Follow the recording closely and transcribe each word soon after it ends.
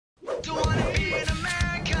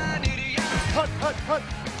Hut, hut, hut.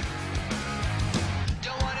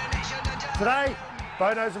 Today,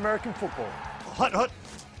 Beau knows American football. Hut, hut.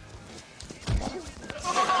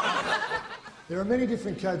 There are many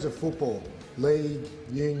different codes of football: league,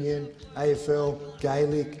 union, AFL,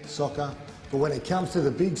 Gaelic, soccer. But when it comes to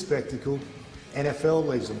the big spectacle, NFL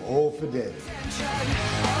leaves them all for dead.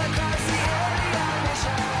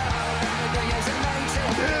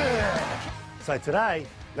 So today,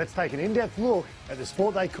 let's take an in-depth look at the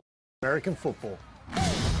sport they call American football.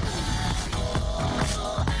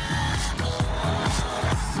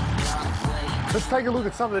 Let's take a look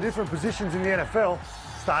at some of the different positions in the NFL,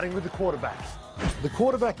 starting with the quarterback. The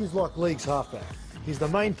quarterback is like league's halfback. He's the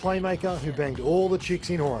main playmaker who banged all the chicks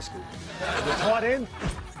in high school. The tight end?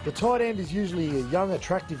 The tight end is usually a young,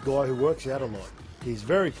 attractive guy who works out a lot. He's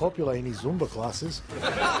very popular in his Zumba classes.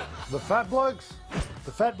 The fat blokes?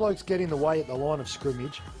 The fat blokes get in the way at the line of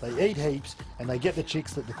scrimmage, they eat heaps, and they get the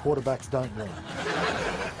chicks that the quarterbacks don't want.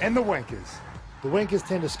 And the wankers? The wankers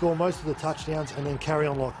tend to score most of the touchdowns and then carry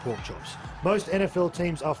on like pork chops. Most NFL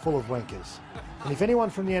teams are full of wankers. And if anyone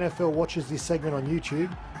from the NFL watches this segment on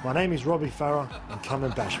YouTube, my name is Robbie Farah, and come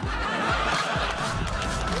and bash me.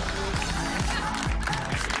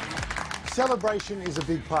 Celebration is a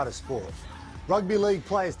big part of sport. Rugby league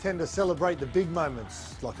players tend to celebrate the big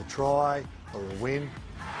moments, like a try or a win.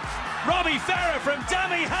 Robbie Farah from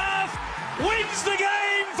dummy half wins the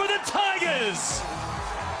game for the Tigers!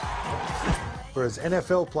 Whereas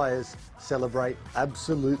NFL players celebrate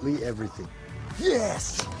absolutely everything.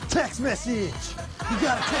 Yes! Text message! You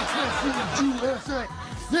got a text message, USA!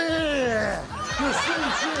 Yeah!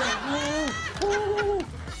 Ooh.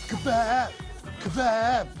 Kebab!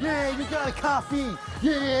 Kebab! Yeah, you got a coffee!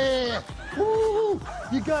 Yeah! Ooh.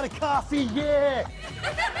 You got a coffee! Yeah!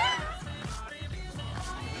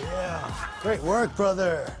 Yeah! Great work,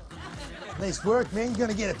 brother! Nice work, man. You're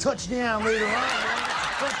gonna get a touchdown later on.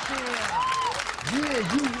 Touchdown! Yeah,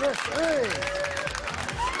 USA!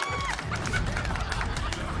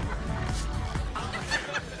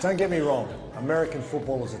 Don't get me wrong, American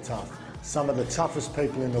footballers are tough. Some of the toughest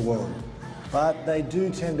people in the world. But they do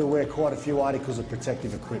tend to wear quite a few articles of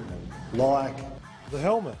protective equipment, like the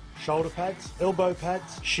helmet, shoulder pads, elbow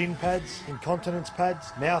pads, shin pads, incontinence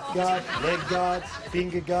pads, mouth guard, leg guards,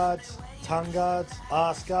 finger guards, tongue guards,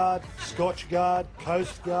 arse guard, scotch guard,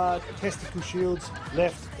 coast guard, testicle shields,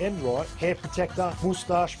 left and right, hair protector,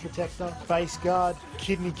 moustache protector, face guard,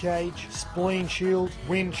 kidney cage, spleen shield,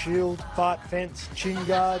 wind shield, fart fence, chin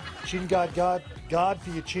guard guard, guard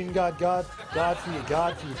for your chin guard for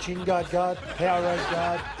your chin guard, Powerade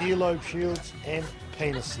guard, earlobe shields, and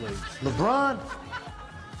penis sleeves. LeBron,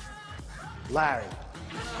 Larry.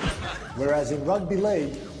 Whereas in rugby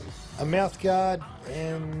league, a mouth guard,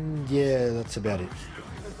 and yeah, that's about it.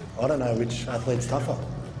 I don't know which athlete's tougher.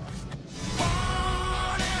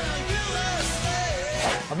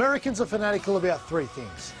 Americans are fanatical about three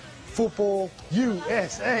things: football,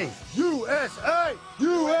 USA, USA,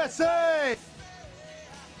 USA!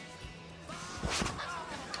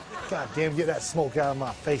 God damn, get that smoke out of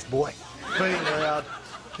my face, boy. Pretty loud.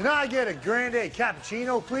 Can I get a grande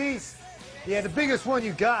cappuccino, please? Yeah, the biggest one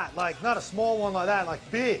you got, like not a small one like that, like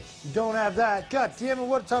big. You don't have that. God damn it,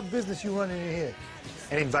 what type of business you running in here?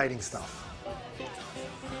 And invading stuff.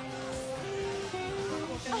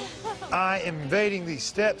 I am invading these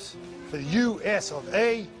steps for the US of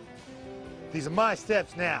A. These are my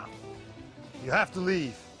steps now. You have to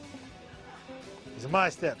leave. These are my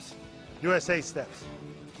steps. USA steps.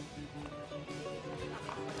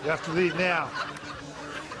 You have to leave now.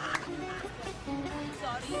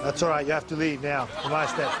 That's all right, you have to leave now. For my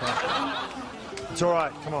steps now. It's all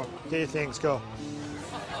right, come on, get your things, go.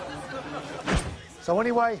 So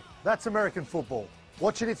anyway, that's American football.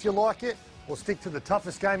 Watch it if you like it, or stick to the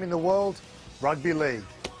toughest game in the world, rugby league.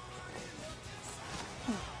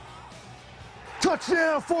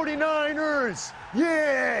 Touchdown 49ers!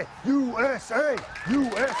 Yeah! USA!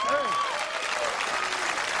 USA!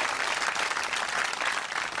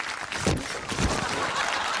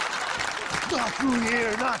 Not through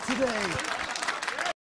here, not today.